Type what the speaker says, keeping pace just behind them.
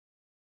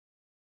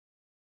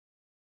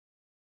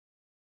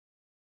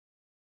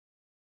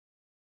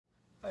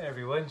Hi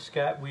everyone,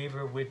 Scott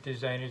Weaver with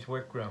Designer's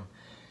Workroom.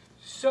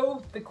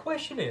 So the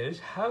question is,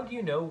 how do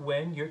you know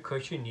when your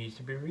cushion needs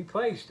to be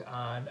replaced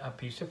on a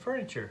piece of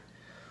furniture?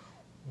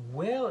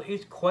 Well,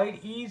 it's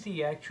quite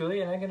easy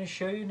actually, and I'm going to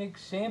show you an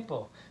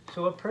example.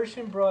 So a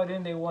person brought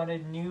in, they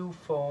wanted new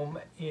foam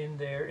in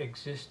their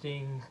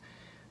existing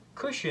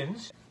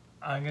cushions.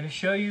 I'm going to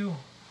show you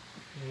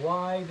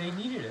why they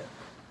needed it.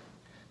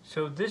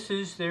 So this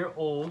is their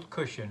old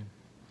cushion,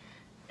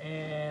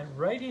 and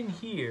right in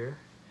here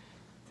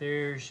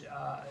there's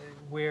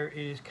where it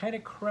is kind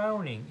of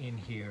crowning in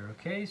here,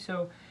 okay?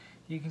 So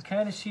you can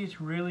kind of see it's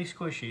really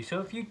squishy.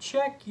 So if you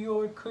check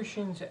your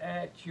cushions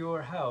at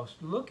your house,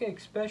 look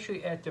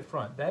especially at the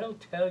front. That'll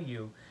tell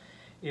you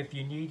if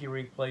you need to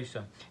replace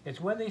them.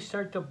 It's when they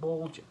start to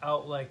bulge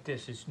out like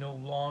this, it's no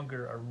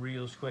longer a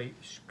real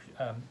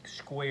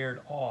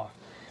squared off.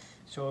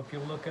 So if you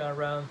look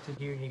around to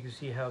here, you can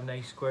see how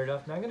nice squared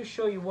off. Now I'm going to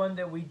show you one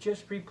that we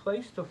just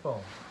replaced the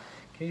foam.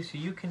 Okay, so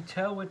you can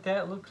tell what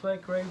that looks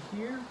like right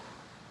here.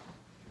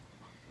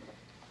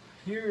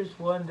 Here is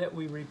one that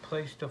we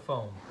replaced the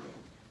foam.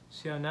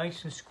 See how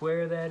nice and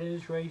square that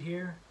is right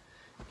here?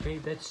 Okay,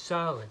 that's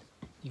solid.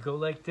 You go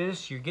like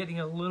this, you're getting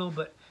a little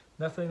bit,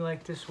 nothing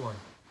like this one.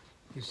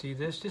 You see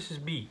this? This is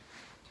beat.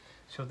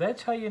 So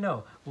that's how you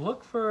know.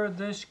 Look for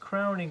this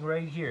crowning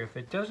right here. If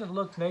it doesn't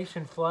look nice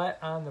and flat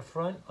on the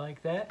front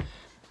like that,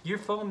 your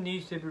foam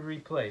needs to be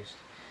replaced.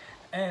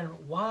 And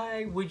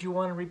why would you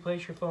want to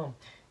replace your foam?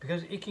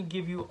 Because it can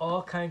give you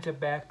all kinds of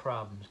back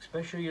problems,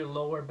 especially your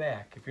lower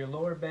back. If your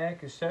lower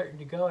back is starting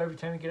to go, every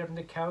time you get up on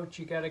the couch,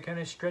 you got to kind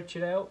of stretch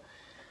it out.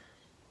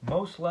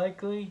 Most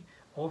likely,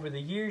 over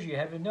the years, you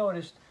haven't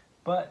noticed,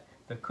 but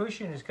the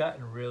cushion has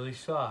gotten really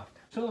soft.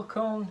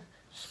 Silicone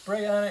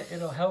spray on it,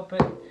 it'll help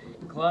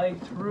it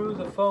glide through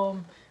the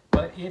foam,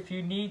 but if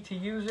you need to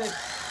use it,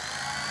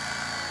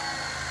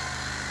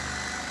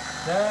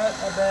 not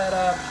a bad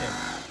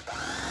option.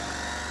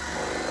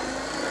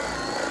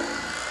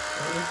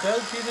 It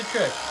does do the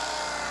trick.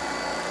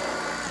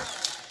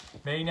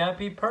 May not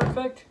be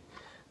perfect,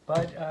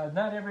 but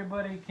not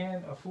everybody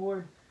can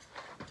afford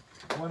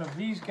one of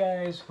these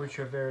guys, which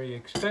are very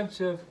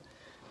expensive.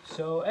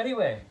 So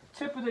anyway,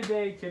 tip of the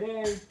day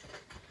today,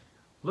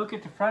 look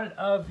at the front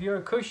of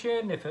your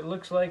cushion. If it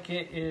looks like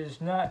it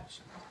is not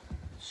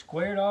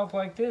squared off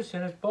like this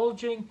and it's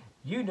bulging,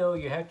 you know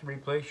you have to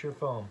replace your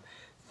foam.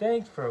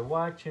 Thanks for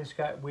watching.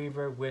 Scott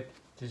Weaver with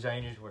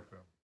Designer's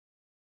Workroom.